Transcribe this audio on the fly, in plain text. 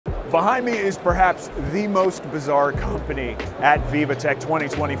Behind me is perhaps the most bizarre company at VivaTech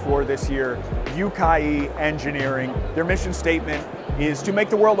 2024 this year, Yukai Engineering. Their mission statement is to make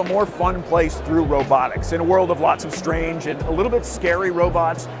the world a more fun place through robotics. In a world of lots of strange and a little bit scary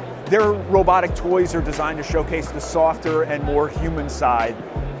robots, their robotic toys are designed to showcase the softer and more human side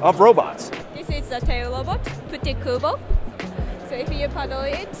of robots. This is a tail robot, Petit Kubo. So if you paddle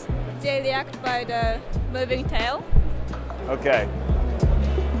it, they react by the moving tail. Okay.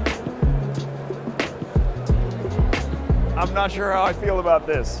 I'm not sure how I feel about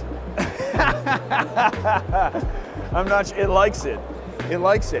this. I'm not, it likes it. It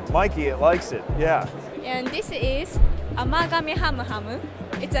likes it. Mikey, it likes it, yeah. And this is Amagami Hamu Hamu.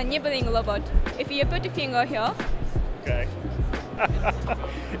 It's a nibbling robot. If you put your finger here. Okay.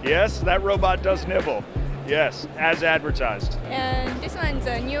 Yes, that robot does nibble. Yes, as advertised. And this one's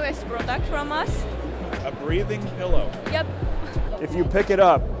the newest product from us. A breathing pillow. Yep. If you pick it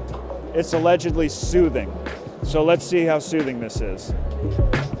up, it's allegedly soothing. So let's see how soothing this is.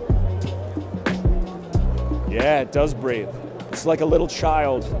 Yeah, it does breathe. It's like a little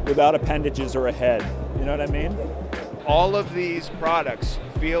child without appendages or a head. You know what I mean? All of these products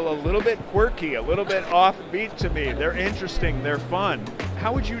feel a little bit quirky, a little bit offbeat to me. They're interesting, they're fun.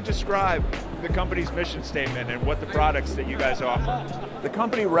 How would you describe the company's mission statement and what the products that you guys offer? The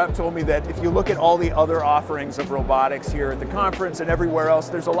company rep told me that if you look at all the other offerings of robotics here at the conference and everywhere else,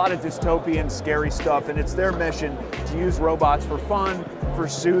 there's a lot of dystopian, scary stuff, and it's their mission to use robots for fun, for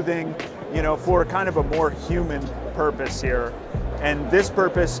soothing, you know, for kind of a more human purpose here. And this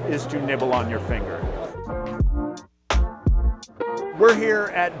purpose is to nibble on your finger. We're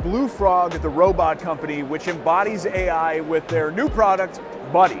here at Blue Frog, the robot company, which embodies AI with their new product,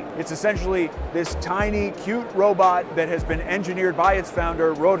 Buddy. It's essentially this tiny, cute robot that has been engineered by its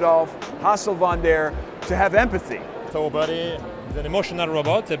founder, Rodolphe Hasselvander, to have empathy. So Buddy is an emotional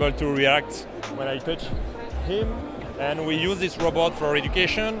robot able to react when I touch him. And we use this robot for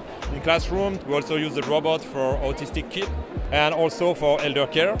education in classroom. We also use the robot for autistic kids and also for elder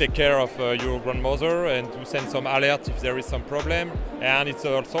care. Take care of your grandmother and to send some alert if there is some problem. And it's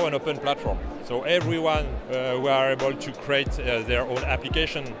also an open platform. So everyone who are able to create their own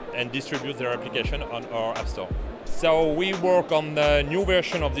application and distribute their application on our App Store. So we work on the new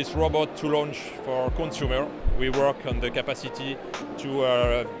version of this robot to launch for consumer. We work on the capacity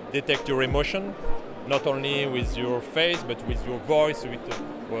to detect your emotion, not only with your face, but with your voice, with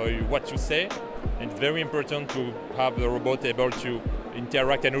what you say. And it's very important to have the robot able to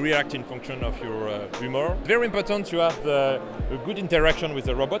interact and react in function of your humor. It's very important to have a good interaction with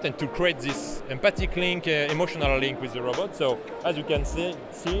the robot and to create this empathic link, emotional link with the robot. So as you can see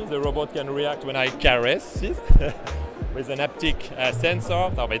the robot can react when I caress it with an haptic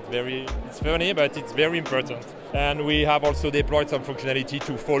sensor. No, it's funny, but it's very important. And we have also deployed some functionality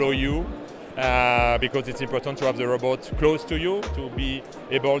to follow you. Because it's important to have the robot close to you, to be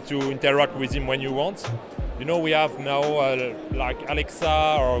able to interact with him when you want. You know, we have now like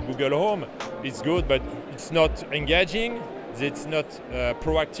Alexa or Google Home. It's good, but it's not engaging, it's not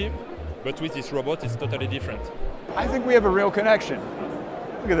proactive. But with this robot, it's totally different. I think we have a real connection.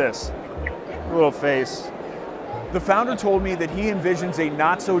 Look at this, little face. The founder told me that he envisions a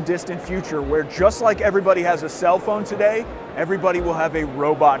not-so-distant future where just like everybody has a cell phone today, everybody will have a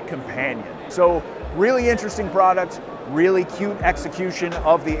robot companion. So really interesting product, really cute execution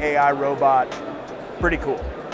of the AI robot. Pretty cool.